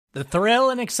The thrill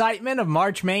and excitement of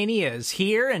March Mania is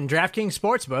here, and DraftKings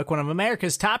Sportsbook, one of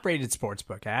America's top-rated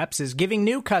sportsbook apps, is giving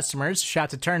new customers a shot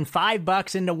to turn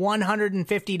 $5 into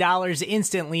 $150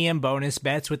 instantly in bonus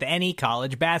bets with any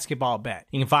college basketball bet.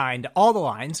 You can find all the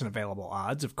lines and available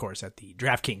odds, of course, at the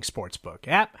DraftKings Sportsbook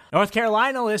app. North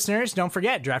Carolina listeners, don't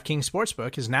forget, DraftKings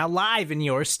Sportsbook is now live in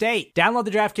your state. Download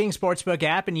the DraftKings Sportsbook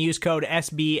app and use code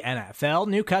SBNFL.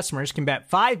 New customers can bet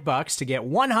 $5 to get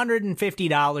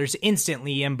 $150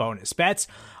 instantly in bonus bets,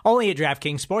 only at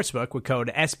DraftKings Sportsbook with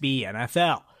code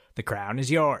SBNFL. The crown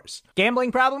is yours.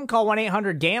 Gambling problem? Call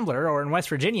 1-800-GAMBLER, or in West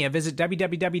Virginia, visit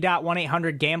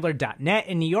www.1800gambler.net.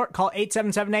 In New York, call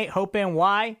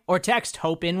 877-8-HOPE-NY or text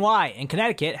HOPE-NY. In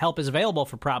Connecticut, help is available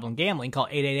for problem gambling. Call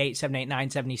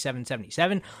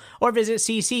 888-789-7777 or visit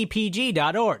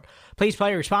ccpg.org. Please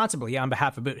play responsibly on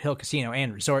behalf of Boot Hill Casino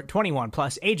and Resort. 21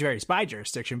 plus, age varies by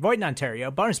jurisdiction. Void in Ontario.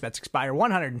 Bonus bets expire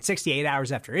 168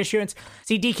 hours after issuance.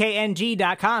 See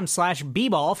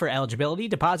dkng.com/bball for eligibility,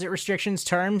 deposit restrictions,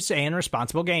 terms, and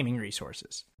responsible gaming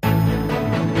resources.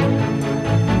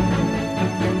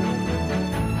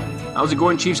 How's it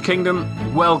going, Chiefs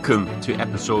Kingdom? Welcome to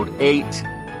episode 8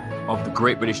 of the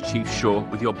Great British Chiefs Show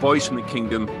with your boys from the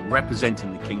Kingdom,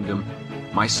 representing the Kingdom.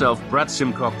 Myself, Brad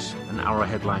Simcox, and our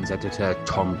headlines editor,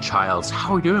 Tom Childs.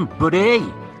 How are we doing, buddy?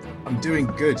 I'm doing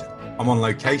good. I'm on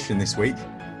location this week.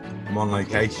 I'm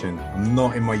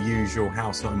not in my usual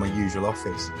house, not in my usual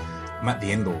office. I'm at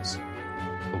the in-laws.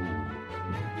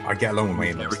 I get along with my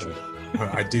in-laws.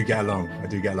 I do get along.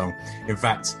 In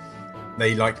fact,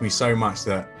 they like me so much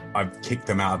that I've kicked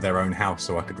them out of their own house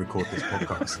so I could record this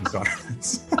podcast in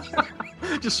silence.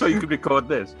 Just so you could record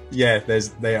this? Yeah,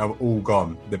 they are all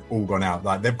gone. They've all gone out.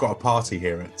 Like, they've got a party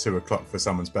here at 2:00 for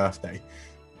someone's birthday.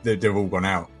 They've all gone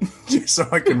out just so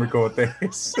I can record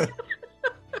this.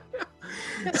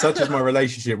 Such is my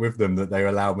relationship with them that they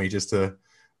allow me just to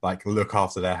like look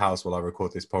after their house while I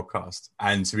record this podcast.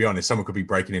 And to be honest, someone could be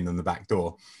breaking in on the back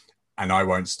door and I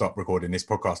won't stop recording this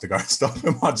podcast to go and stop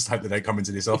them. I just hope that they come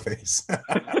into this office.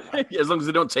 As long as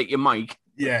they don't take your mic.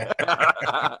 Yeah.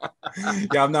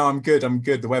 Yeah, no, I'm good.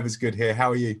 The weather's good here.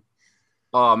 How are you?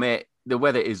 Oh, mate, the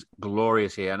weather is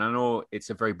glorious here. And I know it's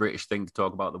a very British thing to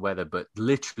talk about the weather, but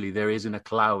literally there isn't a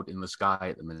cloud in the sky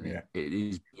at the minute. Yeah. It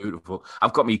is beautiful.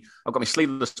 I've got me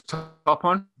sleeveless top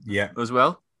on as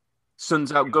well.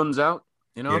 Sun's out, guns out.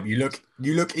 You know, yeah,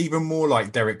 you look even more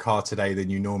like Derek Carr today than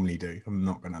you normally do. I'm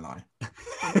not gonna lie.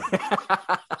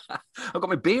 I've got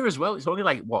my beer as well. It's only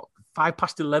like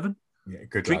 11:05. Yeah,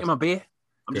 good. Drinking my beer.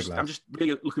 I'm just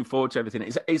really looking forward to everything.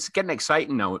 It's getting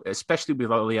exciting now, especially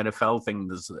with all the NFL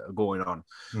things that are going on,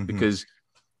 because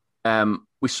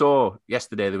we saw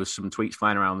yesterday there was some tweets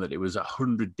flying around that it was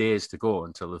 100 days to go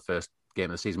until the first game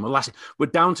of the season. We're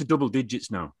down to double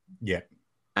digits now. Yeah.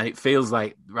 And it feels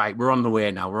like, right, we're on the way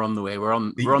now. We're on the way. We're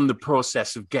on the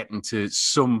process of getting to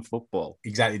some football.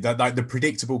 Exactly. Like the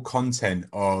predictable content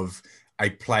of a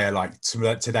player like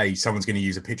today, someone's going to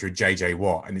use a picture of JJ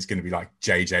Watt and it's going to be like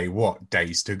JJ Watt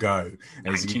days to go.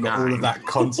 And you've got all of that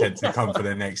content to come for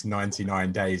the next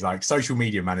 99 days. Like social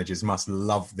media managers must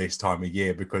love this time of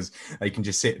year because they can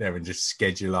just sit there and just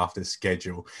schedule after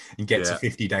schedule and get to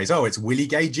 50 days. Oh, it's Willie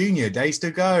Gay Jr. days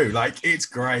to go. Like, it's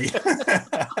great.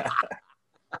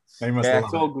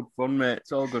 It's all good fun, mate.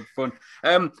 It's all good fun.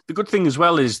 The good thing as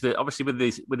well is that obviously with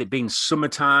it being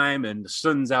summertime and the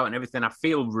sun's out and everything, I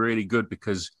feel really good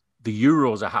because the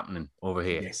Euros are happening over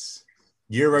here. Yes.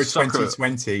 Euro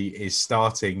 2020 is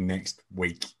starting next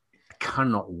week. I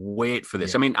cannot wait for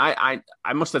this. Yeah. I mean, I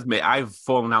must admit, I've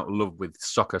fallen out of love with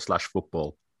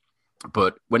soccer/football.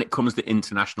 But when it comes to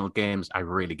international games, I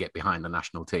really get behind the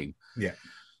national team. Yeah.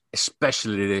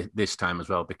 Especially this time as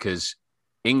well, because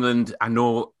England, I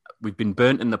know we've been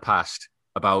burnt in the past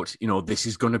about, this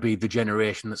is going to be the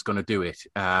generation that's going to do it.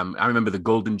 I remember the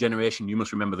golden generation. You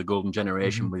must remember the golden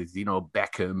generation with,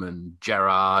 Beckham and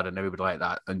Gerrard and everybody like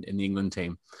that in the England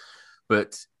team.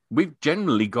 But we've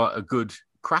generally got a good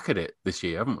crack at it this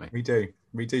year, haven't we? We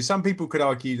do. Some people could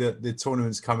argue that the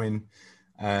tournament's coming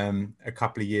a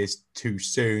couple of years too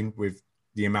soon with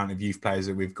the amount of youth players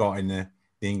that we've got in the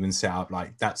England setup.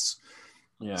 Like, that's...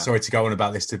 Yeah. Sorry to go on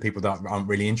about this to people that aren't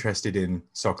really interested in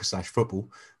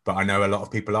soccer/football, but I know a lot of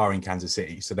people are in Kansas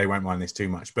City, so they won't mind this too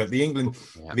much. But the England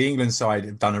side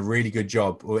have done a really good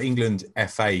job, or England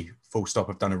FA full stop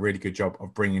have done a really good job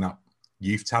of bringing up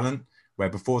youth talent, where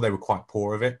before they were quite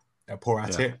poor at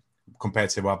it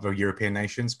compared to other European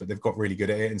nations, but they've got really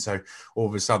good at it. And so all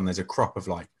of a sudden there's a crop of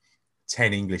like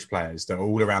 10 English players that are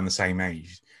all around the same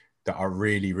age that are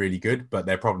really, really good. But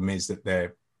their problem is that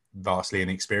they're vastly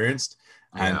inexperienced,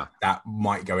 and that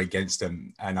might go against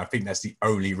them. And I think that's the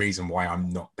only reason why I'm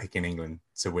not picking England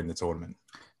to win the tournament.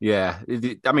 Yeah,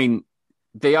 I mean,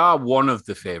 they are one of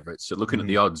the favourites. So looking at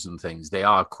the odds and things, they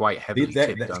are quite heavily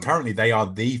tipped. Currently, they are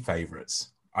the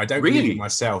favourites. I don't believe it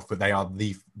myself, but they are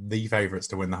the favourites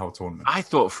to win the whole tournament. I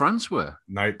thought France were.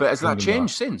 No, but has that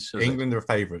changed since? England are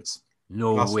favourites.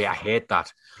 No way, I hate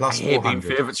that. Plus I hate being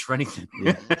favourites for anything.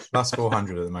 Plus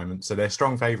 400 at the moment. So they're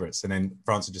strong favourites, and then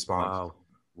France are just behind.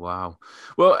 Wow.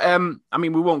 Well, I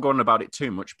mean, we won't go on about it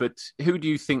too much, but who do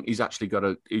you think who's actually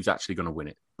going to win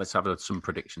it? Let's have some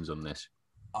predictions on this.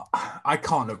 I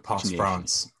can't look past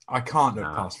France.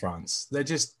 Past France.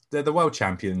 They're the world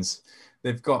champions.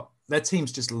 They've got their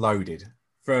team's just loaded.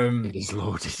 It is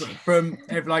loaded. From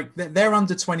like their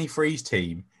under 23s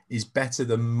team is better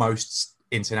than most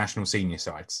international senior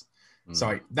sides.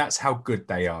 So that's how good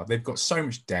they are. They've got so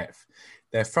much depth.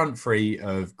 Their front three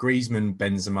of Griezmann,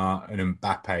 Benzema, and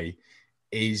Mbappe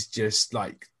is just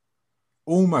like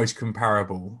almost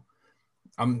comparable.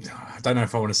 I don't know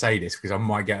if I want to say this because I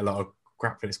might get a lot of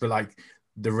crap for this, but like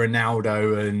the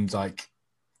Ronaldo and like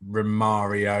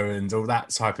Romario and all that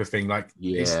type of thing,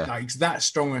 it's like that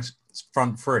strongest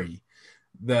front three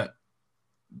that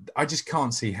I just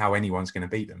can't see how anyone's going to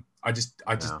beat them. I just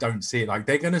don't see it. Like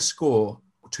they're going to score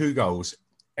 2 goals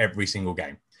every single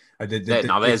game.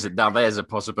 Now there's a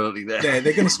possibility there. Yeah,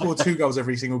 they're going to score 2 goals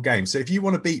every single game. So if you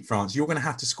want to beat France, you're going to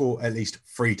have to score at least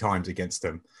 3 times against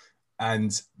them.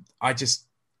 And I just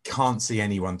can't see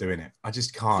anyone doing it. I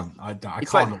just can't. I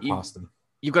can't look past them.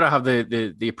 You've got to have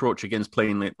the approach against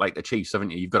playing like the Chiefs, haven't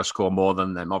you? You've got to score more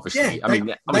than them, obviously.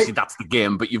 Yeah, obviously that's the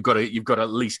game, but you've got to at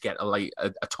least get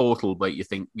a total where you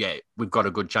think, we've got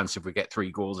a good chance if we get 3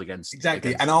 goals against.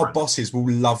 Exactly, and our bosses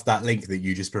will love that link that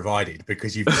you just provided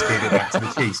because you've steered it back to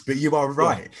the Chiefs. But you are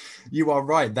right. You are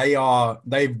right.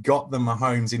 They've got the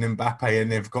Mahomes in Mbappe,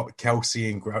 and they've got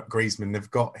Kelsey in Griezmann. They've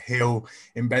got Hill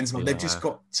in Benzema. Yeah. They've just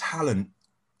got talent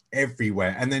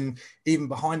everywhere, and then even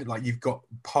behind it, like you've got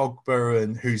Pogba,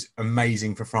 and who's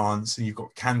amazing for France, and you've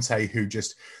got Kante, who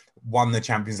just won the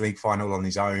Champions League final on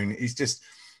his own. It's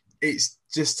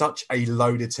just such a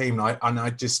loaded team, and I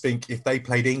just think if they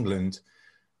played England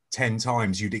 10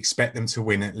 times, you'd expect them to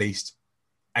win at least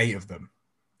 8 of them.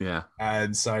 Yeah,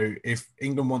 and so if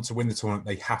England want to win the tournament,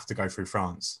 they have to go through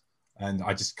France, and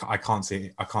I can't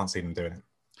see them doing it.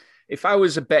 If I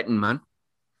was a betting man,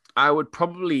 I would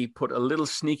probably put a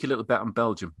sneaky little bet on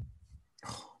Belgium.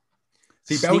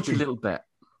 See, Belgium, a little bet.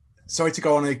 Sorry to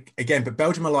go on again, but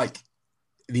Belgium are like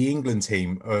the England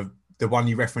team of the one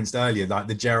you referenced earlier, like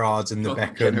the Gerrards and the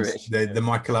Beckhams, the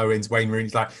Michael Owens, Wayne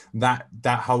Rooney's, like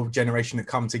that whole generation that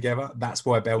come together. That's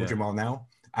why Belgium are now,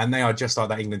 and they are just like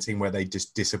that England team where they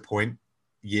just disappoint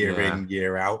year in,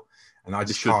 year out. And I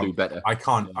just can't do better. I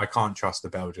can't trust the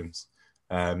Belgians.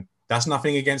 That's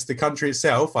nothing against the country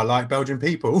itself. I like Belgian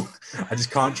people. I just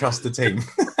can't trust the team.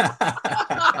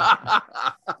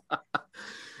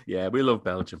 Yeah, we love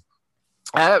Belgium.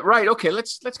 Right, okay,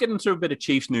 let's get into a bit of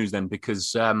Chiefs news then,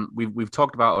 because we've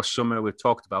talked about our summer, we've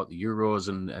talked about the Euros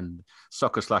and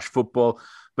soccer/football,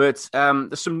 but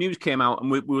there's some news came out, and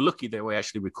we were lucky that we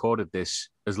actually recorded this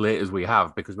as late as we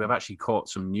have, because we've actually caught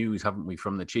some news, haven't we,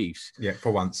 from the Chiefs? Yeah,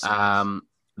 for once.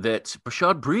 That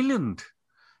Bashaud Breeland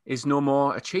is no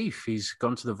more a Chief. He's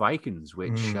gone to the Vikings,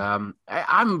 which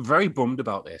I'm very bummed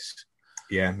about this.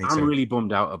 Yeah, me too. I'm really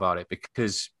bummed out about it,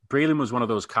 because Breeland was one of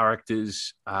those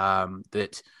characters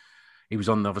that he was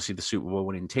on, obviously, the Super Bowl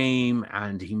winning team,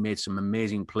 and he made some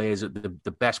amazing plays.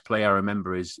 The best play I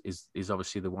remember is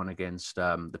obviously the one against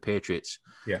the Patriots.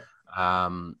 Yeah.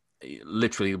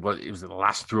 Literally, it was the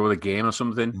last throw of the game or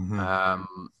something.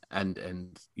 Mm-hmm.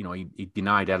 And you know, he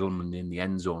denied Edelman in the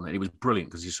end zone, and it was brilliant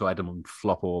because you saw Edelman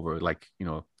flop over like, you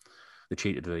know, the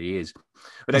cheater that he is.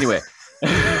 But anyway,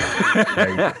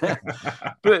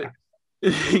 but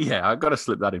yeah, I got to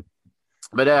slip that in.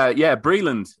 But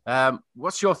Breeland,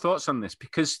 what's your thoughts on this?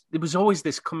 Because there was always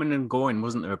this coming and going,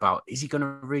 wasn't there, about is he going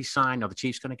to re-sign, or the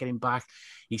Chiefs going to get him back?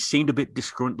 He seemed a bit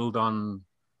disgruntled on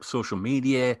social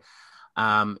media.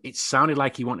 It sounded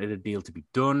like he wanted a deal to be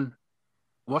done.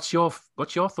 What's your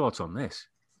thoughts on this?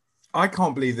 I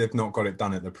can't believe they've not got it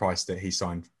done at the price that he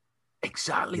signed.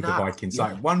 Exactly with that. The Vikings,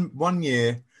 yeah. Like one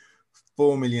year,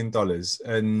 $4 million,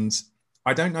 and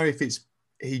I don't know if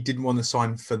he didn't want to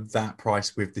sign for that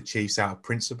price with the Chiefs out of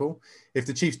principle. If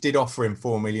the Chiefs did offer him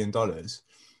 $4 million,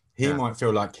 he might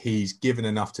feel like he's given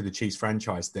enough to the Chiefs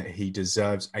franchise that he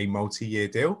deserves a multi-year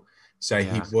deal. So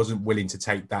he wasn't willing to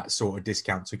take that sort of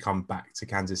discount to come back to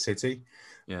Kansas City.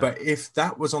 Yeah. But if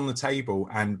that was on the table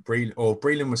and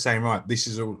Breeland was saying, right, this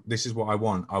is what I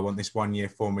want. I want this 1 year,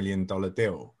 $4 million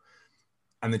deal.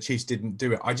 and the Chiefs didn't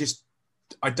do it.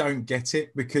 I don't get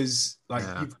it, because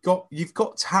you've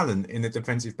got talent in the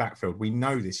defensive backfield. We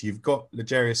know this. You've got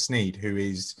L'Jarius Sneed, who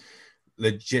is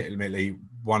legitimately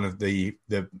one of the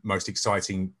most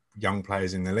exciting young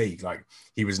players in the league. Like,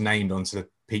 he was named onto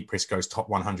Pete Prisco's top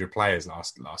 100 players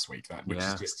last week, which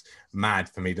is just mad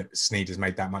for me that Sneed has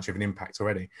made that much of an impact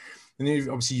already. And then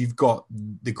obviously you've got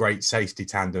the great safety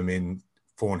tandem in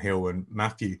Thornhill and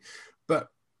Matthew. But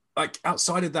like,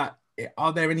 outside of that,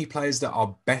 are there any players that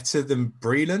are better than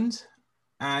Breeland?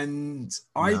 And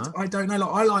I don't know. Like,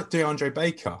 I like DeAndre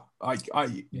Baker. I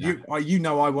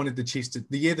wanted the Chiefs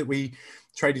the year that we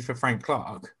traded for Frank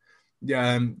Clark.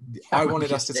 I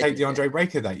wanted us to take DeAndre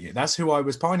Baker that year. That's who I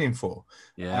was pining for.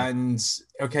 Yeah. And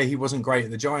okay, he wasn't great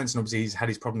at the Giants, and obviously he's had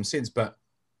his problems since. But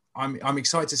I'm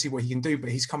excited to see what he can do.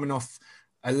 But he's coming off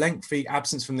a lengthy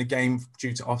absence from the game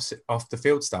due to off the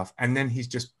field stuff, and then he's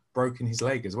just broken his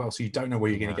leg as well. So you don't know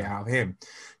what you're going to get out of him.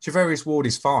 Javarius Ward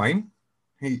is fine.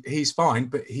 He's fine,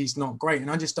 but he's not great.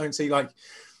 And I just don't see like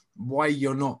why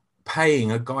you're not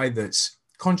paying a guy that's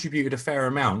contributed a fair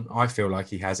amount. I feel like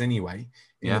he has anyway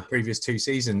in the previous 2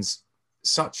 seasons,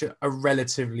 such a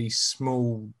relatively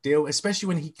small deal, especially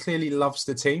when he clearly loves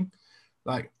the team.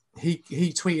 Like, he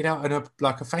tweeted out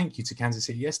a thank you to Kansas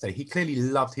City yesterday. He clearly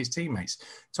loved his teammates.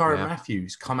 Tyrann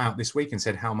Matthews come out this week and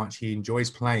said how much he enjoys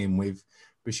playing with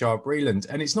Bashaud Breeland.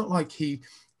 And it's not like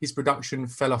his production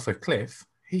fell off a cliff.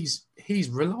 He's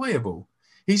reliable.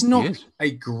 He's not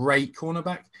a great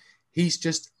cornerback. He's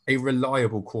just a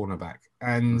reliable cornerback.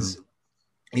 And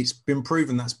it's been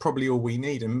proven that's probably all we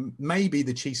need. And maybe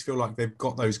the Chiefs feel like they've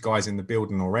got those guys in the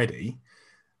building already.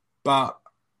 But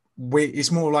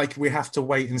it's more like we have to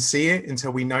wait and see it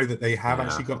until we know that they have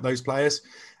actually got those players.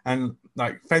 And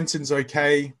like, Fenton's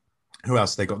okay. Who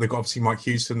else they got? They've got obviously Mike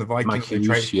Hughes from the Vikings.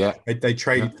 They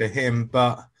traded for him.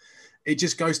 But it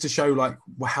just goes to show like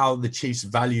how the Chiefs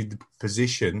value the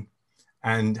position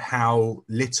and how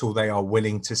little they are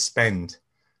willing to spend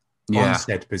on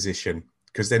said position,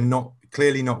 because they're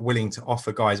clearly not willing to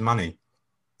offer guys money.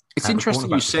 It's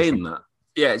interesting you saying that.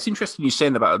 Yeah, it's interesting you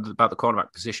saying about the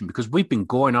cornerback position, because we've been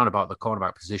going on about the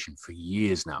cornerback position for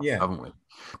years now, haven't we?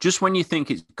 Just when you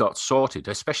think it's got sorted,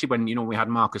 especially when, we had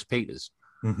Marcus Peters.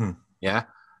 Mm-hmm. Yeah.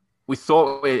 We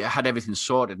thought we had everything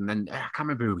sorted, and then I can't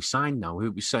remember who we signed now.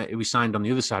 Who we signed on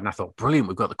the other side, and I thought, brilliant,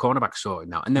 we've got the cornerback sorted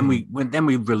now. And then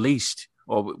we released,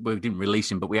 or we didn't release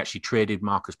him, but we actually traded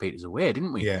Marcus Peters away,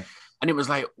 didn't we? Yeah. And it was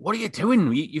like, what are you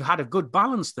doing? You had a good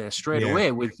balance there straight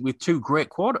away with 2 great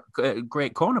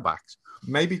cornerbacks.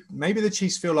 Maybe the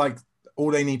Chiefs feel like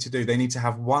all they need to do, they need to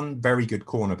have one very good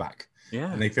cornerback.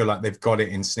 Yeah. And they feel like they've got it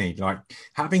in Snead. Like,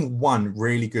 having one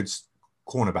really good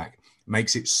cornerback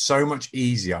makes it so much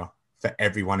easier for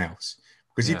everyone else.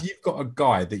 Because if you've got a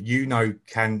guy that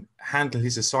can handle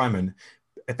his assignment,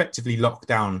 effectively lock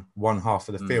down one half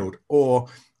of the field, or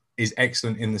is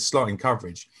excellent in the slotting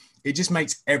coverage, it just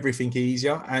makes everything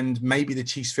easier. And maybe the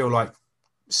Chiefs feel like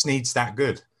Snead's that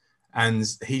good and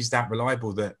he's that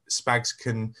reliable that Spags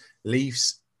can leave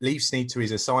Snead to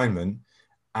his assignment,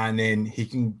 and then he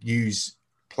can use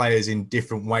players in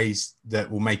different ways that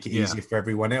will make it easier for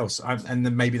everyone else. And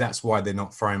then maybe that's why they're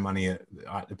not throwing money at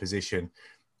the position.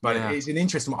 But it's an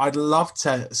interesting one. I'd love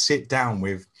to sit down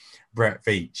with Brett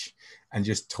Veach and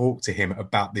just talk to him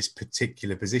about this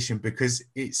particular position, because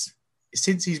it's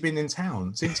since he's been in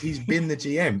town, since he's been the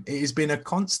GM, it has been a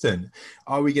constant.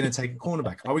 Are we going to take a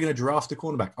cornerback? Are we going to draft a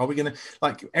cornerback? Are we going to,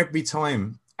 like, every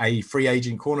time a free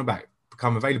agent cornerback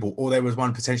become available, or there was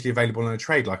one potentially available in a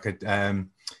trade, like a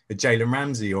Jalen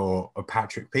Ramsey or a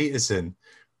Patrick Peterson,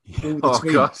 all the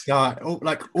tweets start, all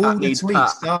the tweets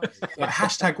start, like,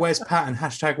 hashtag where's Pat and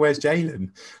hashtag where's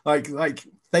Jalen. Like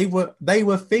they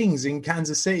were things in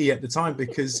Kansas City at the time,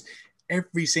 because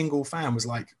every single fan was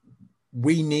like,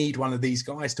 we need one of these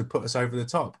guys to put us over the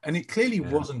top. And it clearly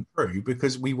wasn't true,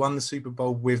 because we won the Super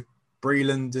Bowl with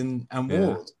Breeland and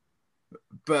Ward.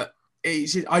 But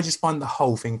I just find the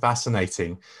whole thing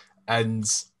fascinating. And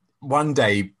one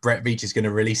day Brett Veach is going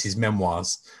to release his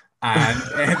memoirs, and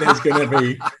there's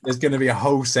going to be a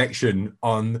whole section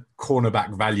on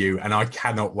cornerback value, and I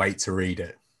cannot wait to read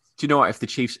it. Do you know what? If the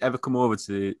Chiefs ever come over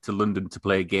to London to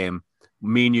play a game,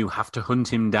 me and you have to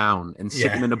hunt him down and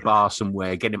sit him in a bar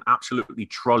somewhere, get him absolutely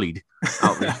trolleyed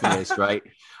out of the place, right?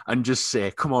 And just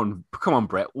say, come on,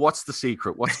 Brett, what's the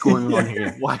secret? What's going on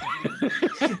here? Why?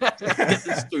 Get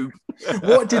the scoop.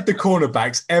 What did the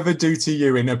cornerbacks ever do to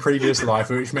you in a previous life,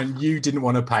 which meant you didn't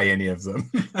want to pay any of them?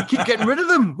 You keep getting rid of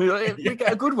them. We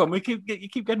get a good one. You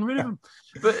keep getting rid of them.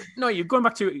 But no, you're going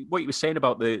back to what you were saying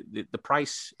about the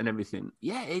price and everything.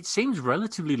 Yeah, it seems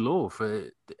relatively low for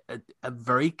a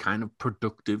very kind of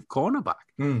productive cornerback.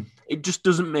 It just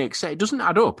doesn't make sense. It doesn't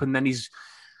add up. And then he's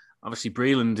obviously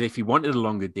Breeland. If he wanted a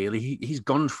longer deal, he's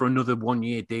gone for another 1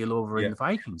 year deal over in the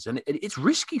Vikings, and it's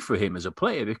risky for him as a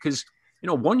player because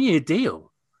 1 year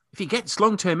deal. If he gets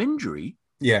long-term injury,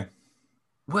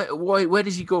 where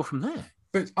does he go from there?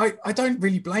 But I don't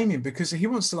really blame him because he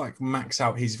wants to like max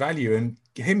out his value, and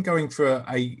him going for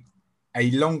a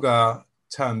longer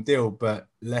term deal but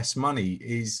less money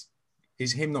is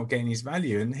him not getting his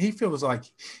value, and he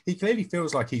clearly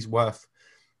feels like he's worth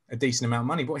a decent amount of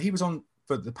money. What he was on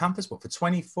for the Panthers, for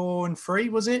 24 and 3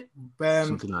 was it?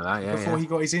 Something like that, yeah. Before he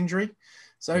got his injury.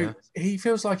 So he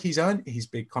feels like he's earned his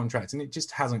big contract and it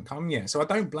just hasn't come yet. So I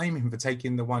don't blame him for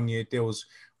taking the 1 year deals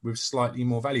with slightly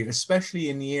more value, especially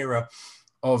in the era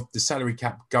of the salary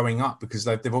cap going up, because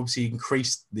they've obviously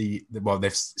increased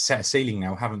they've set a ceiling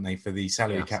now, haven't they, for the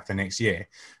salary cap for next year.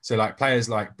 So like players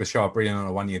like Bashaud Breeland on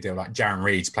a 1 year deal, like Jaron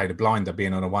Reed's played a blinder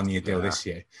being on a 1 year deal this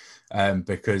year,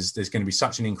 because there's going to be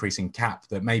such an increase in cap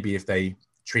that maybe if they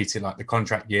treat it like the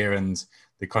contract year and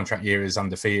the contract year is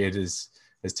undefeated, as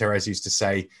Therese used to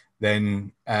say,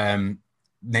 then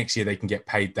next year they can get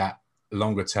paid that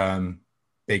longer term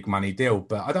big money deal.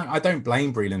 But I don't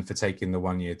blame Breeland for taking the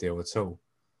 1 year deal at all.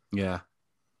 Yeah.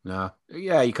 No.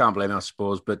 Yeah, you can't blame him, I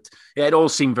suppose. But yeah, it all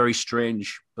seemed very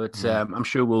strange. But I'm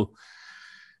sure we'll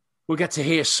get to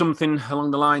hear something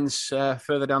along the lines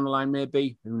further down the line,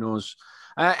 maybe. Who knows?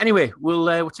 Anyway,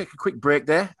 we'll take a quick break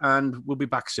there and we'll be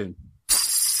back soon.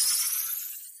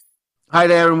 Hi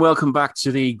there and welcome back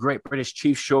to the Great British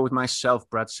Chiefs Show with myself,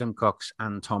 Brad Simcox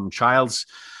and Tom Childs.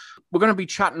 We're going to be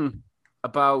chatting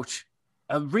about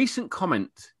a recent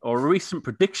comment or a recent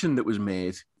prediction that was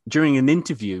made during an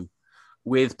interview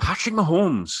with Patrick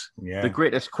Mahomes, the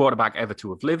greatest quarterback ever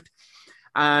to have lived.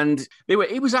 And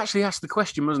he was actually asked the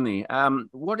question, wasn't he?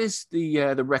 What is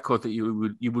the record that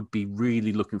you would be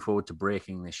really looking forward to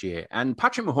breaking this year? And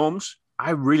Patrick Mahomes,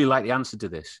 I really like the answer to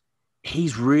this.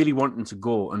 He's really wanting to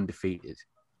go undefeated.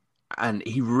 And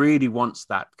he really wants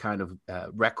that kind of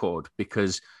record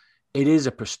because it is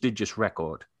a prestigious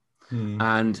record.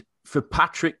 And for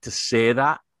Patrick to say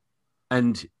that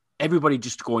and everybody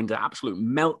just go into absolute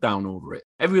meltdown over it.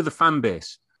 Every other fan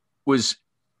base was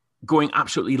going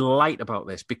absolutely light about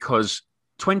this because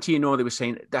 20-0, they were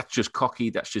saying that's just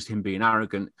cocky. That's just him being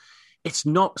arrogant. It's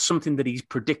not something that he's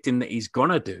predicting that he's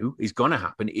going to do, is going to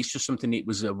happen. It's just something, it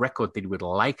was a record that he would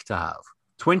like to have.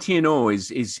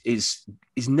 20-0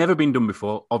 is never been done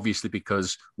before, obviously,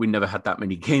 because we never had that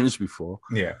many games before.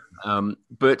 Yeah.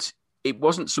 But it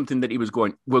wasn't something that he was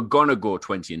going, we're going to go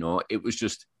 20-0. It was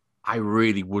just, I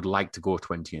really would like to go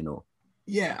 20-0.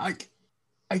 Yeah,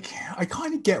 I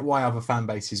kind of get why other fan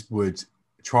bases would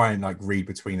try and like read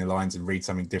between the lines and read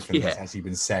something different that's actually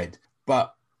been said.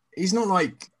 But it's not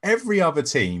like every other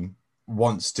team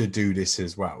wants to do this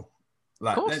as well.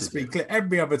 Like, let's be clear,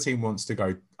 every other team wants to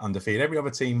go undefeated. Every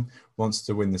other team wants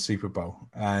to win the Super Bowl.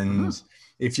 And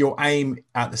if your aim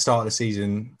at the start of the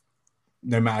season,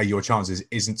 no matter your chances,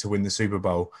 isn't to win the Super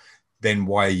Bowl, then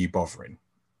why are you bothering?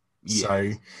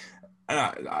 Yeah.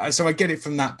 So I get it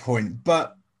from that point.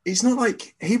 But it's not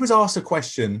like he was asked a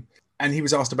question and he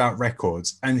was asked about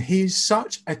records. And he's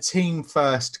such a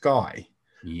team-first guy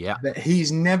that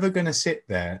he's never going to sit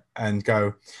there and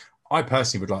go, I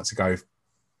personally would like to go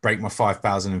break my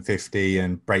 5,050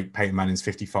 and break Peyton Manning's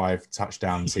 55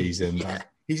 touchdown season.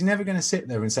 He's never going to sit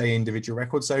there and say individual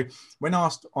records. So when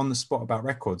asked on the spot about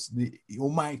records, he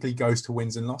automatically goes to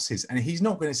wins and losses. And he's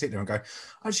not going to sit there and go,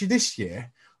 actually, this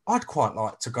year, I'd quite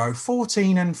like to go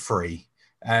 14-3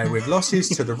 with losses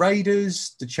to the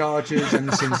Raiders, the Chargers, and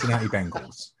the Cincinnati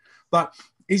Bengals. But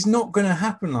it's not going to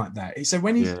happen like that. So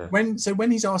when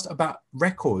he's asked about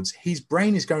records, his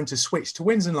brain is going to switch to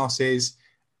wins and losses,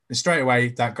 and straight away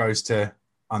that goes to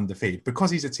undefeated because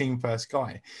he's a team first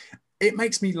guy. It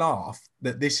makes me laugh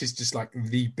that this is just like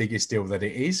the biggest deal that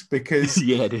it is because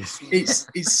it is.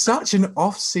 it's such an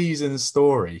off-season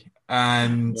story.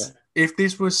 And if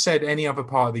this was said any other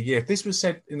part of the year, if this was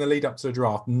said in the lead up to the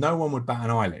draft, no one would bat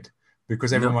an eyelid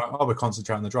because everyone went, we're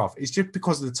concentrating on the draft. It's just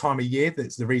because of the time of year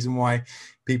that's the reason why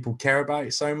people care about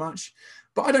it so much.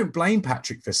 But I don't blame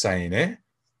Patrick for saying it.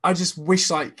 I just wish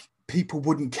like people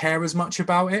wouldn't care as much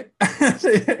about it,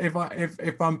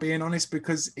 if I'm being honest,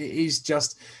 because it is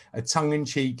just a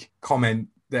tongue-in-cheek comment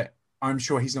that I'm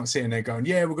sure he's not sitting there going,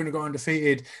 yeah, we're going to go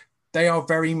undefeated. They are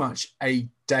very much a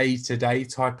day-to-day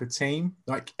type of team.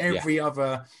 Like every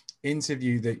other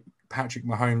interview that Patrick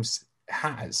Mahomes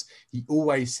has, he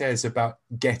always says about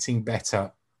getting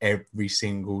better every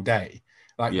single day.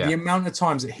 Like the amount of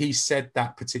times that he said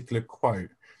that particular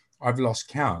quote, I've lost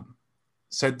count.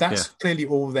 So that's clearly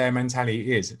all their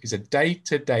mentality is a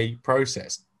day-to-day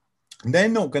process. They're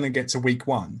not going to get to week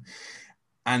one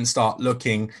and start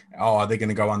looking, are they going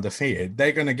to go undefeated?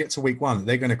 They're going to get to week one.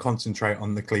 They're going to concentrate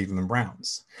on the Cleveland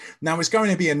Browns. Now, it's going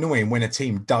to be annoying when a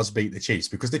team does beat the Chiefs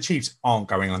because the Chiefs aren't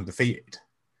going undefeated.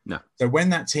 No. So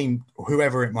when that team,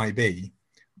 whoever it might be,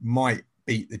 might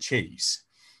beat the Chiefs,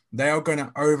 they are going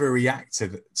to overreact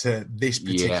to this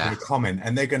particular comment.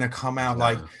 And they're going to come out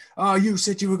like, oh, you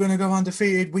said you were going to go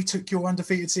undefeated. We took your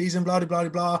undefeated season, blah, blah, blah,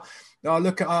 blah. Oh,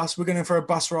 look at us. We're going for a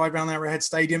bus ride around Arrowhead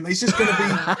Stadium. It's just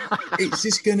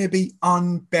going to be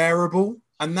unbearable.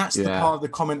 And that's the part of the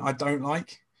comment I don't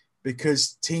like,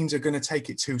 because teams are going to take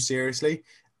it too seriously.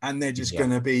 And they're just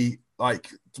going to be like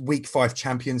week 5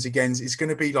 champions again. It's going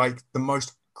to be like the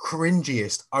most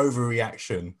cringiest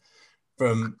overreaction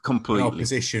from an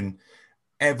opposition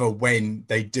ever when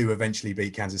they do eventually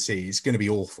beat Kansas City. It's going to be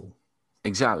awful.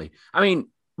 Exactly. I mean,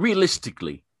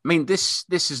 realistically, this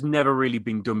has never really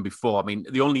been done before. I mean,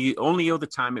 the only other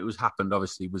time it was happened,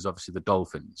 was the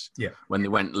Dolphins. Yeah. When they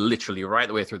went literally right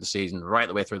the way through the season, right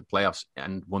the way through the playoffs,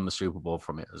 and won the Super Bowl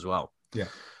from it as well. Yeah.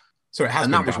 So it has.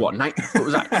 And been that was done. what night? What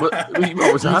was that?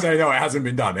 What was that? No, it hasn't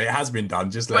been done. It has been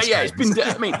done. Just less. It's been.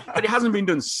 I mean, but it hasn't been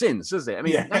done since, has it? I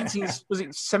mean,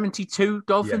 1972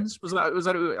 Dolphins was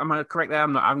that? Am I correct there?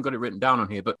 I haven't got it written down on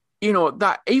here, but you know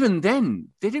that even then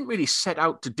they didn't really set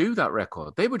out to do that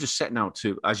record. They were just setting out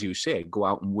to, as you say, go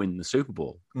out and win the Super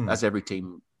Bowl, as every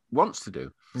team wants to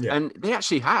do. Yeah. And they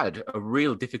actually had a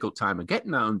real difficult time of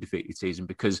getting that undefeated season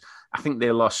because I think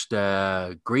they lost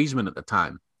Griezmann at the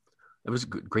time. It was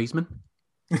Griezmann.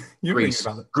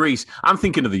 Greece. I'm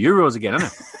thinking of the Euros again,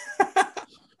 aren't I?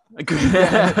 And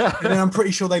then I'm pretty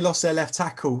sure they lost their left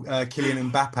tackle,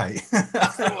 Kylian Mbappe.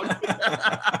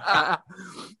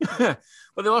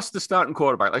 Well, they lost the starting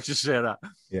quarterback. Let's just say that.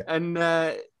 Yeah. And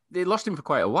they lost him for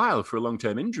quite a while for a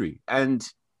long-term injury, and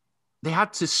they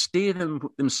had to steer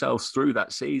themselves through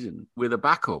that season with a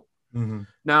backup. Mm-hmm.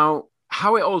 Now,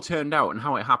 how it all turned out and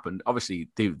how it happened, obviously,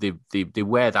 they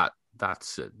wear that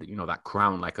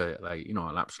crown like an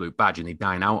absolute badge, and they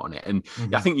dine out on it. And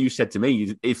I think you said to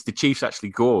me, if the Chiefs actually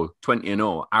go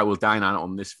 20-0, I will dine out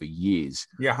on this for years.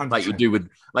 Yeah, 100%. like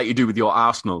you do with your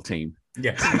Arsenal team.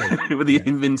 Yes, with the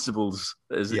Invincibles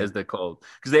as they're called,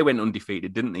 because they went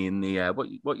undefeated, didn't they? In the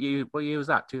what year was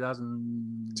that?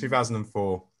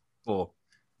 2004. 4.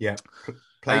 Yeah,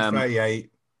 played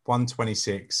 38, won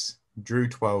 26, drew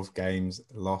 12 games,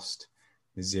 lost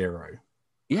 0.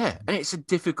 Yeah, and it's a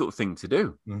difficult thing to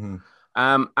do. Mm-hmm.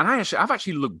 And I've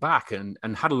actually looked back and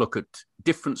had a look at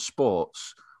different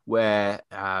sports where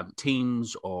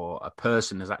teams or a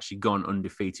person has actually gone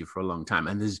undefeated for a long time,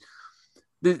 and there's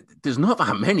not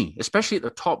that many, especially at the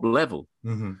top level.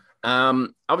 Mm-hmm.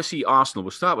 Obviously, Arsenal.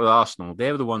 We'll start with Arsenal.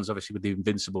 They were the ones, obviously, with the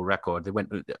invincible record. They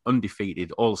went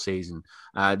undefeated all season.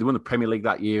 They won the Premier League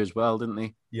that year as well, didn't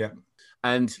they? Yeah.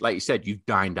 And like you said, you've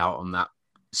dined out on that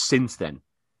since then.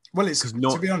 Well, it's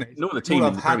to be honest, no other team all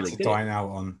in I've the had Premier to League dine out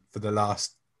on for the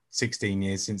last 16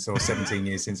 years or 17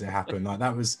 years since it happened. Like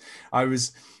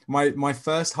my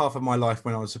first half of my life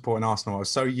when I was supporting Arsenal, I was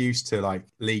so used to like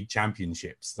league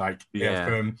championships.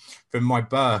 From my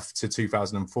birth to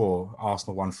 2004,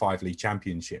 Arsenal won 5 league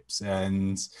championships,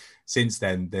 and since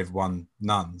then they've won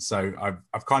none. So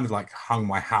I've kind of like hung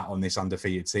my hat on this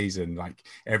undefeated season. Like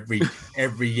every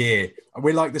year,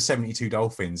 we're like the 72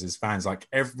 Dolphins as fans. Like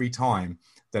every time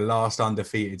the last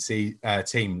undefeated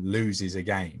team loses a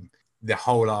game, the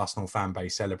whole Arsenal fan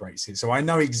base celebrates it. So I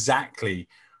know exactly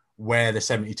where the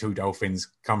 72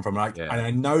 Dolphins come from. And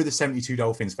I know the 72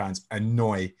 Dolphins fans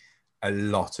annoy a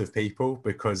lot of people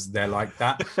because they're like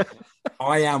that.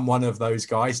 I am one of those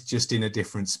guys, just in a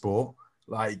different sport,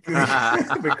 like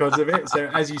because of it. So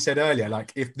as you said earlier,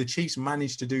 like if the Chiefs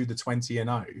managed to do the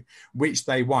 20-0, which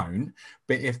they won't,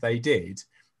 but if they did,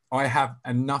 I have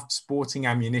enough sporting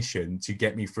ammunition to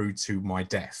get me through to my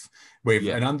death with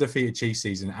an undefeated Chiefs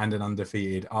season and an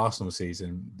undefeated Arsenal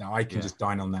season that I can just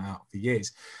dine on that out for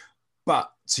years. But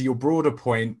to your broader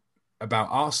point about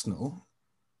Arsenal,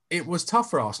 it was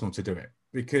tough for Arsenal to do it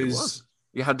because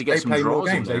you had to get some draws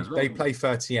in there. They play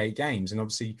 38 games, and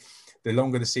obviously the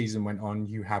longer the season went on,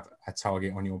 you have a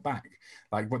target on your back.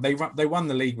 Like, but they won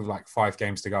the league with like 5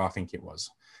 games to go, I think it was,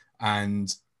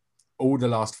 and all the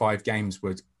last 5 games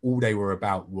all they were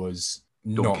about was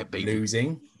not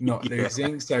losing.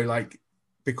 So like,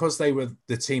 because they were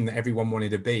the team that everyone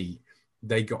wanted to be,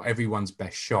 they got everyone's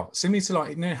best shot. Similar to, like,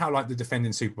 you know how, like, the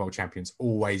defending Super Bowl champions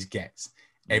always gets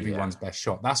everyone's best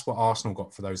shot. That's what Arsenal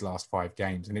got for those last 5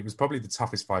 games. And it was probably the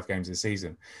toughest 5 games of the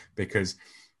season, because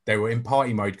they were in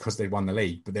party mode because they won the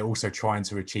league, but they're also trying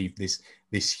to achieve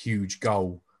this huge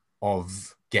goal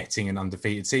of getting an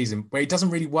undefeated season. But it doesn't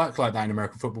really work like that in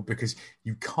American football, because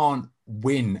you can't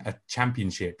win a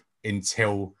championship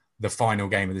until the final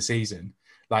game of the season.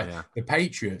 Like the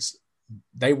Patriots,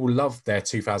 they will love their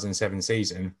 2007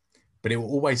 season, but it will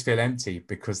always feel empty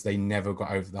because they never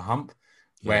got over the hump.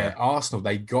 Where Arsenal,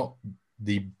 they got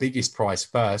the biggest prize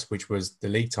first, which was the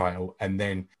league title, and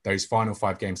then those final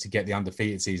 5 games to get the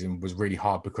undefeated season was really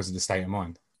hard because of the state of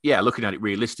mind. Yeah, looking at it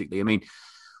realistically, I mean,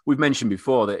 we've mentioned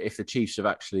before that if the Chiefs have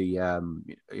actually,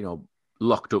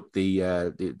 locked up the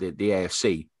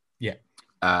AFC,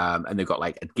 and they've got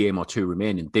like a game or 2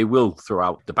 remaining, they will throw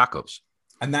out the backups,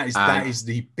 and that is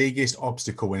the biggest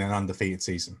obstacle in an undefeated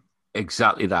season.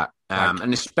 Exactly that,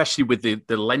 and especially with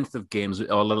the length of games,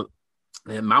 or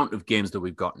the amount of games that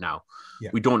we've got now,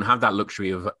 we don't have that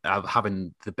luxury of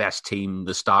having the best team,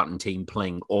 the starting team,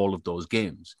 playing all of those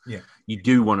games. You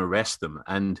do want to rest them,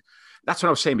 and that's what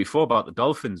I was saying before about the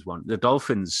Dolphins one. The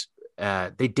Dolphins,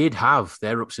 they did have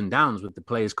their ups and downs with the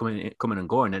players coming and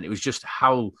going, and it was just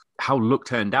how luck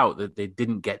turned out that they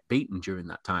didn't get beaten during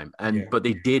that time. But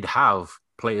they did have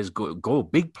players go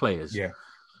big players.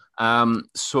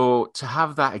 So to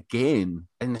have that again,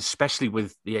 and especially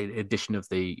with the addition of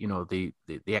the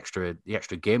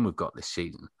extra game we've got this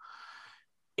season,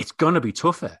 it's going to be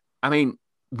tougher. I mean,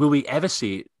 will we ever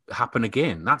see it happen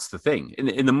again? That's the thing.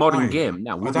 In the modern game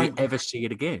now, will we ever see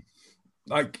it again?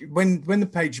 Like when the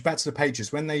back to the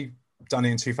Patriots, when they done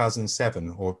it in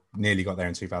 2007, or nearly got there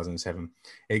in 2007,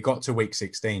 it got to week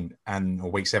 16 or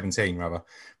week 17 rather,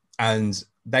 and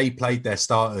they played their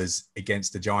starters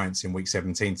against the Giants in week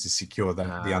 17 to secure the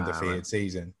undefeated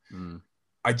season.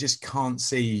 I just can't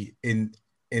see in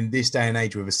this day and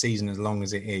age, with a season as long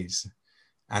as it is,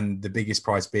 and the biggest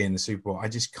prize being the Super Bowl,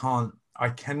 I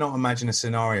cannot imagine a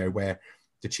scenario where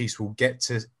the Chiefs will get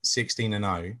to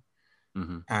 16-0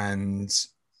 and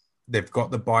they've got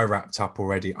the bye wrapped up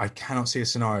already. I cannot see a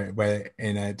scenario where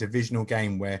in a divisional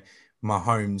game where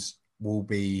Mahomes will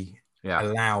be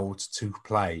allowed to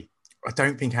play. I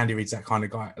don't think Andy Reid's that kind of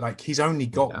guy. Like, he's only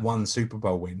got 1 Super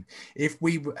Bowl win. If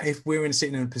we're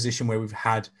sitting in a position where we've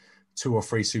had 2 or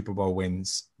 3 Super Bowl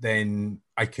wins, then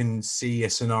I can see a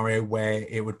scenario where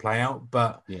it would play out.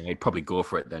 But he'd probably go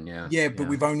for it then. But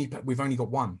we've only got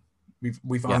 1.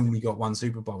 We've only got 1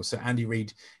 Super Bowl. So Andy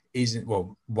Reid isn't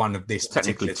one of this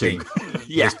particular team.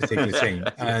 This particular team,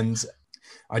 and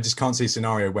I just can't see a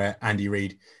scenario where Andy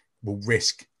Reid will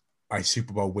risk a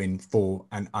Super Bowl win for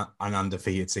an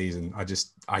undefeated season.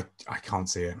 I can't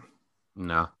see it.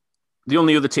 No. The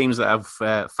only other teams that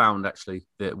I've found actually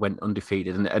that went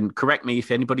undefeated, and correct me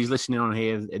if anybody's listening on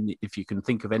here, and if you can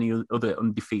think of any other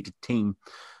undefeated team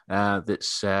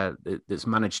that's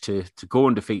managed to go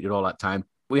undefeated all that time.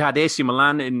 We had AC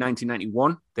Milan in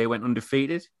 1991. They went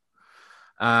undefeated.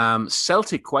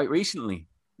 Celtic quite recently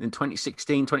in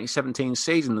 2016, 2017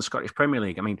 season, the Scottish Premier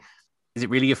League. I mean, is it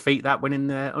really a feat that winning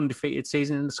the undefeated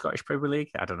season in the Scottish Premier League?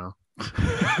 I don't know.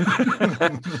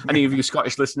 Any of you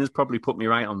Scottish listeners probably put me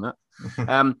right on that.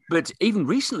 But even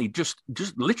recently, just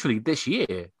literally this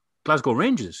year, Glasgow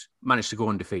Rangers managed to go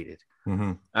undefeated.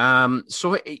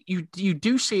 So you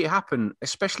do see it happen,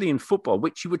 especially in football,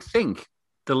 which you would think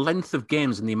the length of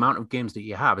games and the amount of games that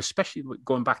you have, especially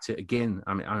going back to, again,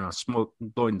 I mean, I don't know,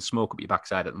 blowing smoke up your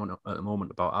backside at the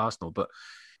moment about Arsenal, but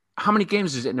how many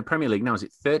games is it in the Premier League now? Is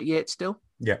it 38 still?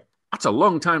 Yeah. That's a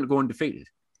long time to go undefeated.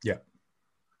 Yeah.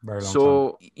 Very long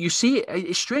time. You see it,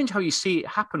 it's strange how you see it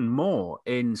happen more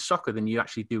in soccer than you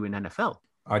actually do in NFL.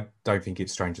 I don't think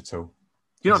it's strange at all.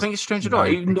 You don't think it's strange at all?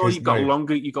 Even though you've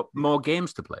got more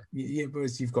games to play. Yeah,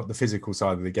 but you've got the physical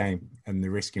side of the game and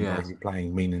the risk involved in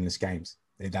playing meaningless games.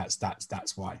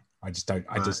 That's why. I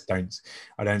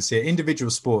don't see it.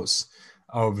 Individual sports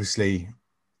are obviously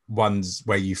ones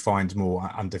where you find more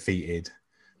undefeated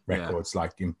records,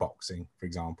 like in boxing, for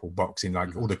example.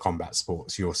 Like all the combat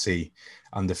sports, you'll see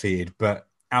undefeated. But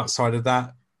outside of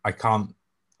that, I can't,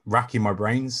 racking my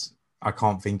brains, I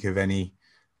can't think of any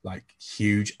like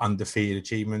huge undefeated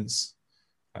achievements.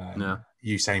 No.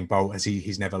 Usain Bolt,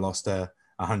 he's never lost a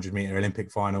 100-meter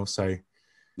Olympic final, so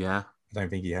I don't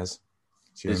think he has.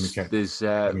 We'll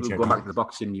go back to the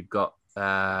boxing. You've got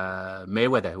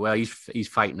Mayweather. Well, he's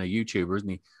fighting a YouTuber, isn't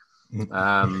he?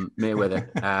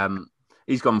 Mayweather.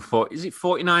 He's gone for, is it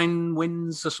 49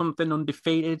 wins or something,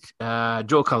 undefeated?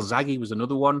 Joe Calzaghe was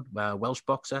another one, Welsh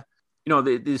boxer. You know,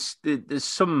 there's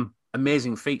some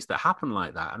amazing feats that happen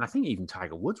like that. And I think even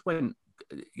Tiger Woods, when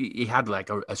he had like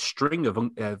a string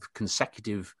of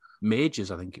consecutive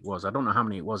majors, I think it was. I don't know how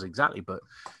many it was exactly, but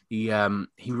he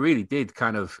really did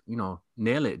kind of,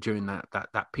 nail it during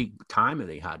that peak time that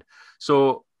he had.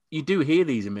 So you do hear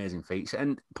these amazing feats,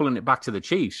 and pulling it back to the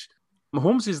Chiefs,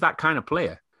 Mahomes is that kind of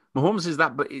player. Mahomes is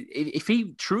that, but if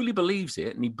he truly believes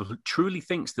it and he truly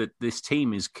thinks that this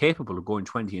team is capable of going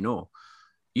 20-0,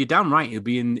 you're damn right he'll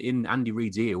be in Andy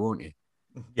Reid's ear, won't you?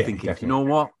 Yeah, thinking, definitely. you know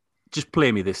what? Just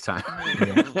play me this time.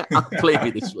 Yeah. I'll play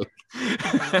me this week.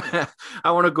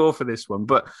 I want to go for this one.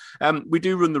 But we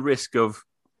do run the risk of,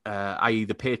 i.e.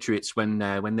 the Patriots, when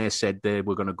they said they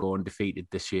were going to go undefeated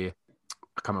this year.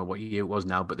 I can't remember what year it was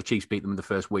now, but the Chiefs beat them in the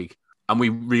first week. And we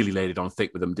really laid it on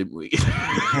thick with them, didn't we?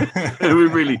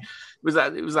 It was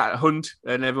that hunt,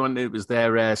 and everyone, it was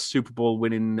their Super Bowl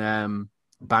winning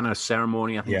banner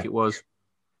ceremony, I think it was.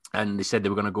 And they said they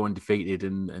were going to go undefeated,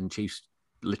 and Chiefs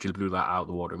literally blew that out of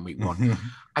the water in week 1.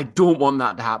 I don't want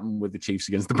that to happen with the Chiefs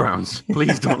against the Browns.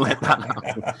 Please don't let that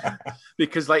happen.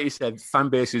 Because like you said, fan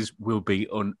bases will be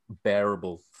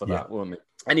unbearable for that, won't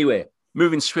they? Anyway,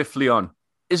 moving swiftly on.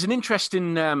 There's an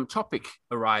interesting topic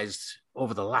arised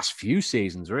over the last few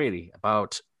seasons, really,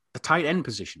 about the tight end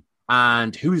position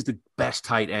and who is the best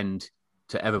tight end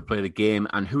to ever play the game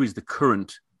and who is the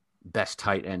current best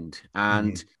tight end.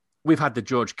 And we've had the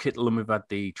George Kittle and we've had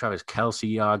the Travis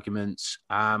Kelce arguments,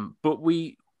 but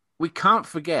we can't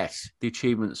forget the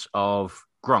achievements of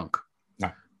Gronk,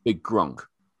 Big Gronk.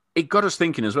 It got us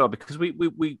thinking as well, because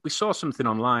we saw something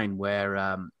online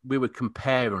where they were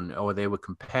comparing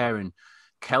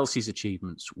Kelce's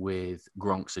achievements with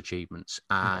Gronk's achievements,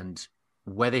 and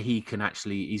whether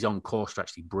he's on course to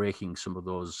actually breaking some of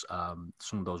those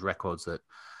records that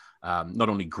not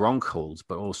only Gronk holds,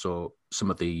 but also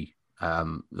some of the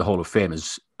Hall of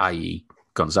Famers, i.e.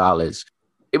 Gonzalez.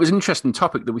 It was an interesting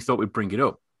topic that we thought we'd bring it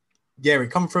up. Yeah, it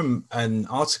come from an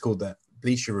article that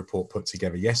Bleacher Report put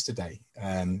together yesterday.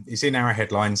 It's in our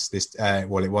headlines. It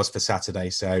was for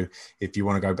Saturday. So if you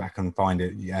want to go back and find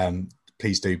it,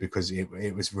 please do, because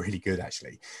it was really good,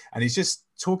 actually. And it's just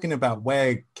talking about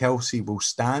where Kelce will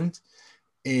stand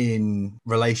in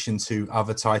relation to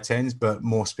other tight ends, but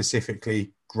more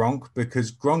specifically Gronk,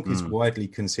 because Gronk is widely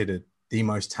considered the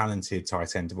most talented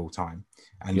tight end of all time,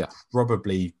 and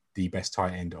probably the best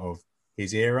tight end of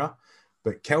his era.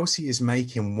 But Kelce is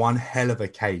making one hell of a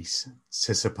case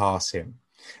to surpass him.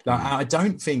 I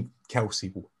don't think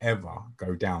Kelce will ever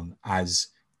go down as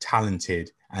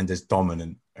talented and as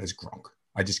dominant as Gronk.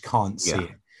 I just can't see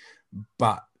it.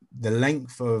 But the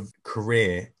length of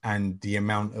career and the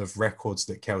amount of records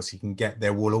that Kelce can get,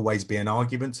 there will always be an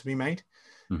argument to be made,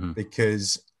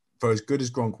 because for as good as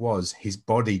Gronk was, his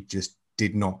body just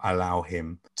did not allow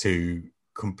him to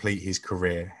complete his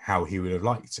career how he would have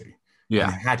liked to.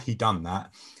 And had he done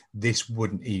that, this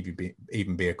wouldn't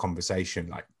even be a conversation.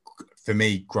 Like, for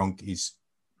me, Gronk is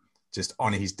just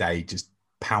on his day, just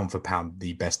pound for pound,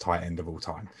 the best tight end of all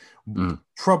time.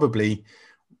 Probably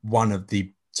one of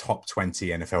the top 20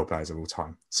 NFL players of all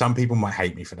time. Some people might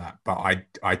hate me for that, but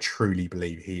I truly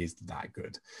believe he is that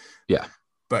good. Yeah.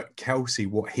 But Kelce,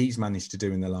 what he's managed to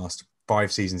do in the last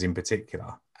 5 seasons in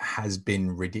particular has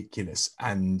been ridiculous.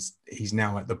 And he's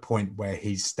now at the point where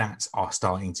his stats are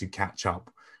starting to catch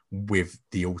up with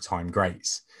the all-time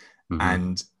greats.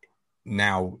 And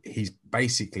now he's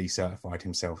basically certified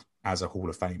himself as a Hall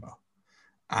of Famer.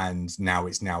 And now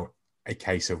it's a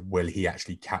case of, will he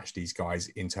actually catch these guys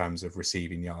in terms of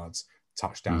receiving yards,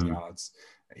 touchdown yards?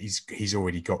 He's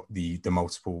already got the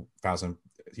multiple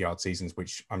 1,000-yard seasons,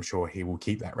 which I'm sure he will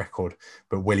keep that record.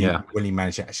 But will he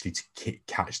manage actually to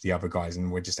catch the other guys?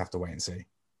 And we'll just have to wait and see.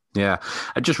 Yeah,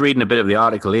 I'm just reading a bit of the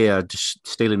article here, just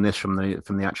stealing this from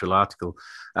the actual article.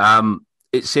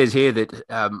 It says here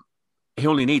that he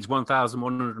only needs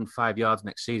 1,105 yards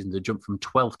next season to jump from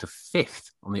 12th to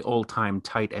 5th on the all-time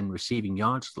tight end receiving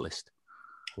yards list.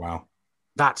 Wow.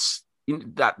 That's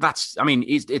I mean,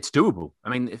 it's doable. I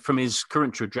mean, from his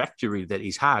current trajectory that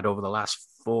he's had over the last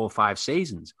 4 or 5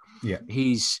 seasons,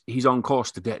 he's on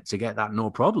course to get that no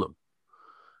problem.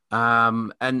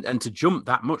 And to jump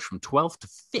that much from 12th to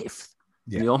 5th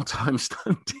in the all-time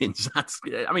standings,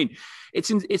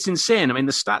 it's insane. I mean,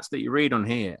 the stats that you read on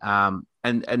here,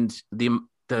 and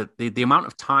the amount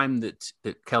of time that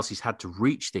Kelce's had to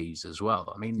reach these as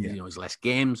well. I mean, there's less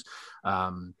games,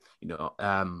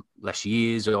 less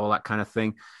years, all that kind of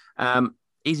thing.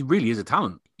 He really is a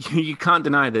talent. You can't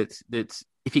deny that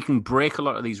if he can break a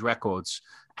lot of these records,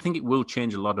 I think it will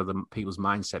change a lot of people's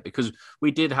mindset, because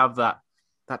we did have that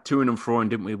to and fro,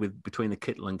 didn't we, between the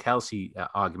Kittle and Kelce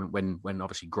argument when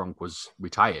obviously Gronk was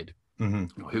retired.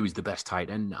 who is the best tight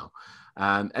end now.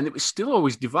 And it was still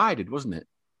always divided, wasn't it?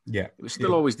 Yeah. It was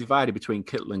still always divided between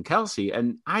Kittle and Kelsey.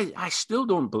 And I still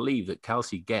don't believe that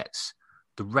Kelsey gets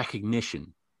the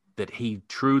recognition that he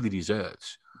truly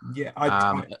deserves. Yeah,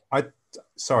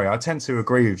 I tend to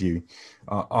agree with you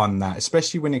on that,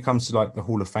 especially when it comes to like the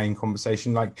Hall of Fame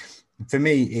conversation. Like for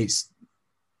me, it's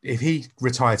if he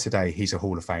retired today, he's a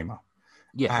Hall of Famer.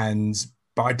 Yeah.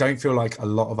 But I don't feel like a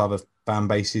lot of other fan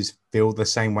bases feel the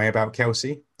same way about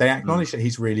Kelsey. They acknowledge that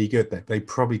he's really good. That they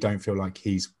probably don't feel like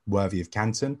he's worthy of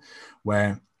Canton.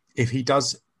 Where if he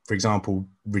does, for example,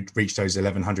 reach those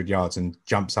 1,100 yards and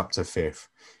jumps up to 5th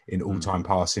in all-time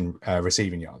passing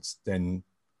receiving yards, then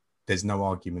there's no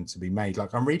argument to be made.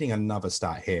 Like I'm reading another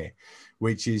stat here,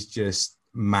 which is just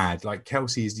mad. Like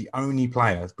Kelsey is the only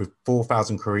player with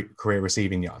 4,000 career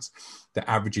receiving yards that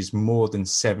averages more than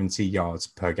 70 yards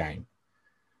per game.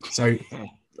 So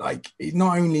like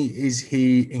not only is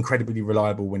he incredibly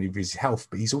reliable when he's his health,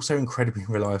 but he's also incredibly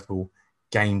reliable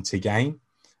game to game.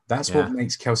 That's what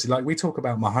makes Kelsey, like we talk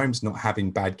about Mahomes not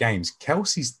having bad games.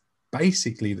 Kelsey's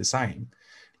basically the same.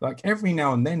 Like every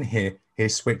now and then he'll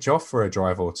switch off for a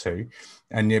drive or two,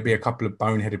 and there'll be a couple of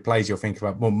boneheaded plays you'll think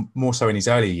about, more so in his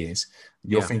early years.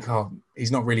 You'll think, oh,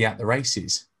 he's not really at the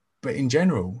races. But in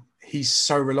general, he's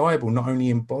so reliable, not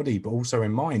only in body, but also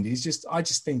in mind. I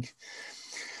just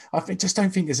don't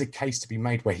think there's a case to be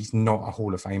made where he's not a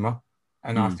Hall of Famer.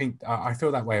 And I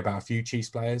feel that way about a few Chiefs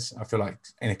players. I feel like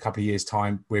in a couple of years'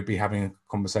 time, we'll be having a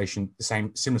conversation,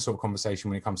 similar sort of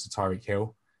conversation when it comes to Tyreek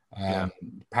Hill.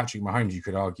 Patrick Mahomes, you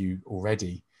could argue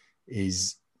already,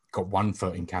 is got one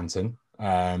foot in Canton.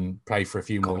 Play for a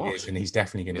few more years, and he's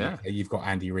definitely going to. You've got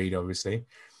Andy Reid, obviously.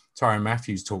 Tyrann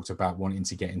Matthews talked about wanting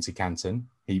to get into Canton.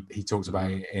 He talked about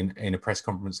it in a press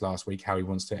conference last week how he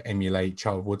wants to emulate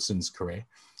Charles Woodson's career.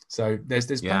 So there's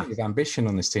plenty of ambition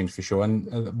on this team for sure,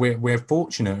 and we're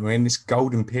fortunate. We're in this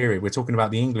golden period. We're talking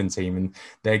about the England team and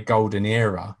their golden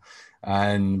era,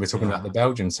 and we're talking about the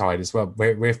Belgian side as well.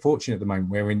 We're fortunate at the moment.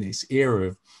 We're in this era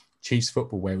of Chiefs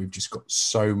football where we've just got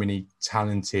so many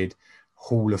talented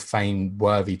Hall of Fame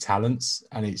worthy talents,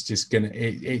 and it's just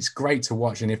it's great to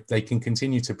watch. And if they can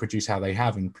continue to produce how they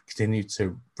have and continue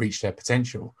to reach their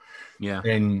potential,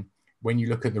 then when you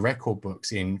look at the record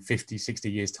books in 50,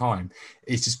 60 years time,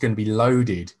 it's just going to be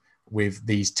loaded with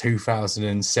these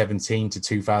 2017 to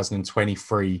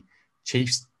 2023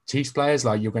 Chiefs players.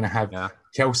 Like you're going to have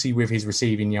Kelsey with his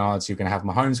receiving yards. You're going to have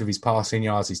Mahomes with his passing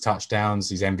yards, his touchdowns,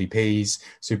 his MVPs,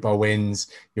 Super Bowl wins.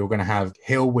 You're going to have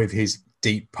Hill with his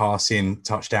deep passing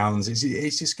touchdowns.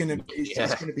 It's just going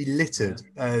to be littered.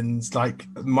 And like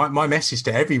my message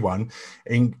to everyone,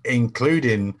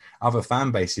 including other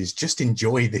fan bases, just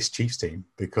enjoy this Chiefs team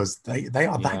because they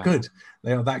are that good.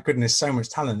 They are that good, and there's so much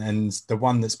talent. And the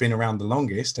one that's been around the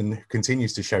longest and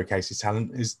continues to showcase his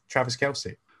talent is Travis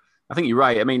Kelce. I think you're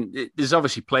right. I mean, there's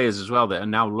obviously players as well that are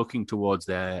now looking towards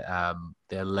their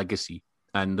legacy,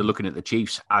 and they're looking at the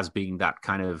Chiefs as being that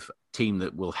kind of team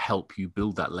that will help you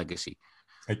build that legacy.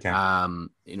 Okay.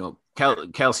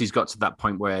 Kelsey's got to that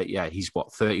point where, he's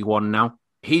 31 now.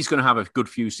 He's going to have a good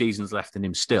few seasons left in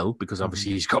him still, because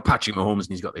obviously he's got Patrick Mahomes and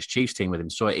he's got this Chiefs team with him.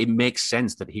 So it makes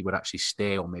sense that he would actually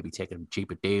stay or maybe take a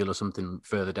cheaper deal or something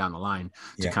further down the line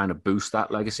to kind of boost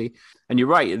that legacy. And you're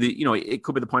right. It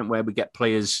could be the point where we get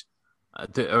players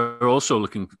that are also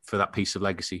looking for that piece of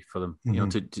legacy for them,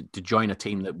 to join a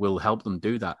team that will help them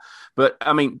do that. But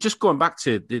I mean, just going back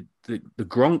to the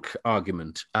Gronk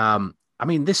argument,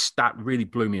 this stat really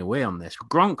blew me away on this.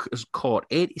 Gronk has caught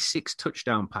 86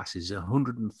 touchdown passes in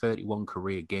 131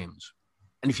 career games.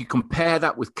 And if you compare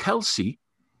that with Kelsey's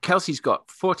got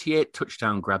 48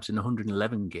 touchdown grabs in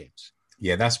 111 games.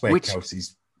 Yeah, that's where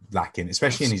Kelsey's lacking,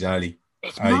 especially in his early.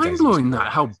 It's mind-blowing that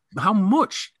how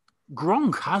much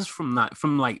Gronk has from that.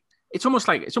 It's almost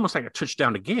like a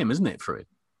touchdown a game, isn't it, for it?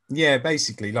 Yeah,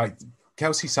 basically, like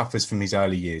Kelsey suffers from his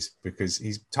early years because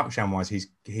he's touchdown-wise,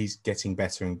 he's getting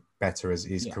better and better as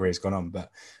his career's gone on.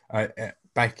 But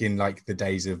back in like the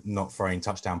days of not throwing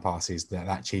touchdown passes,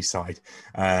 that Chiefs side,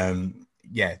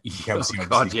 Kelsey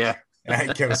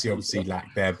Kelsey obviously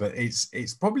lacked there. But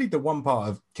it's probably the one part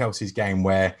of Kelsey's game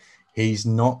where he's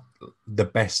not the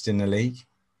best in the league.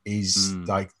 He's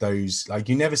like those, like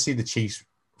you never see the Chiefs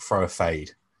throw a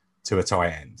fade to a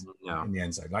tight end in the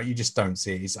end zone. Like you just don't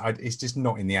see it. It's just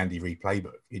not in the Andy Reid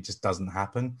playbook. It just doesn't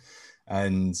happen.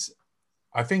 And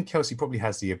I think Kelsey probably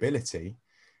has the ability.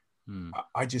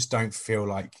 I just don't feel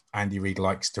like Andy Reid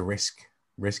likes to risk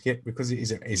risk it, because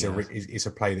it's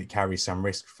a play that carries some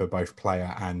risk for both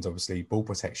player and obviously ball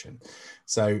protection.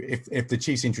 So if the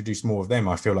Chiefs introduce more of them,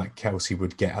 I feel like Kelce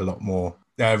would get a lot more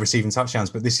receiving touchdowns.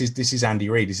 But this is Andy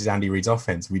Reid. This is Andy Reid's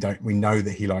offense. We know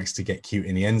that he likes to get cute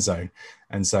in the end zone,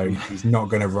 and so he's not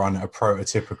going to run a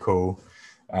prototypical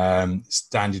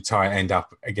stand your tight end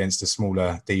up against a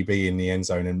smaller DB in the end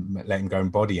zone and let him go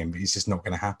and body him. But it's just not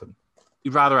going to happen.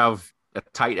 You'd rather have a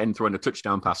tight end throwing a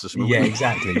touchdown pass or something. Yeah,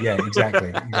 exactly.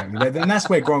 And that's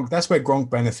where Gronk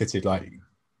benefited. Like,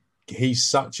 he's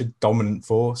such a dominant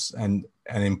force and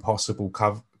an impossible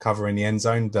cover in the end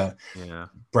zone that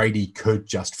Brady could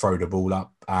just throw the ball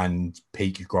up and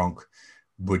peak Gronk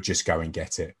would just go and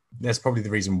get it. That's probably the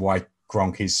reason why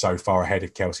Gronk is so far ahead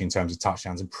of Kelce in terms of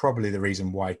touchdowns, and probably the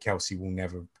reason why Kelce will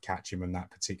never catch him in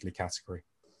that particular category.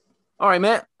 All right,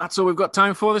 mate. That's all we've got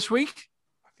time for this week.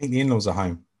 I think the in-laws are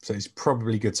home, so it's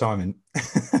probably good timing.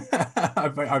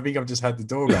 I think I've just had the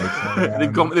door go.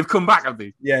 They've come back, have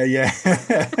they? Yeah.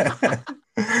 So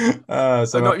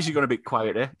I noticed you've gone a bit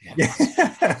quiet there. Yeah.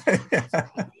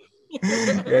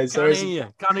 So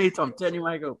can't hear Tom. Turn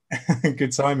your mic up.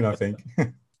 Good timing, I think.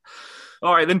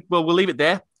 All right, then. Well, we'll leave it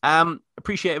there.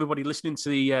 Appreciate everybody listening to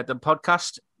the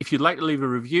podcast. If you'd like to leave a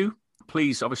review,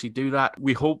 please obviously do that.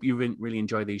 We hope you really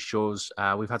enjoy these shows.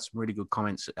 We've had some really good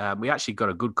comments. We actually got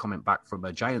a good comment back from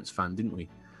a Giants fan, didn't we?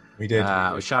 We did.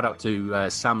 Shout out to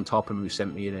Sam Topham, who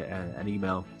sent me an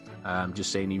email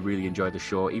just saying he really enjoyed the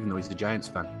show, even though he's a Giants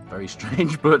fan. Very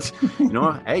strange, but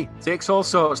hey, takes all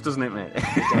sorts, doesn't it, mate?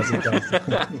 It does.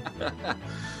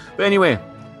 But anyway,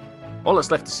 all that's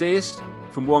left to say is,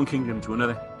 from one kingdom to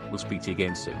another, we'll speak to you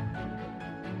again soon.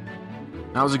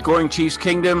 How's it going, Chiefs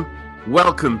Kingdom?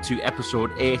 Welcome to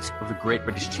episode 8 of the Great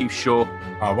British Chiefs Show.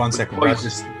 One second, Brad,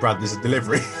 there's a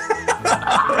delivery.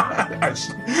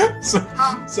 So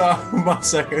 1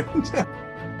 second.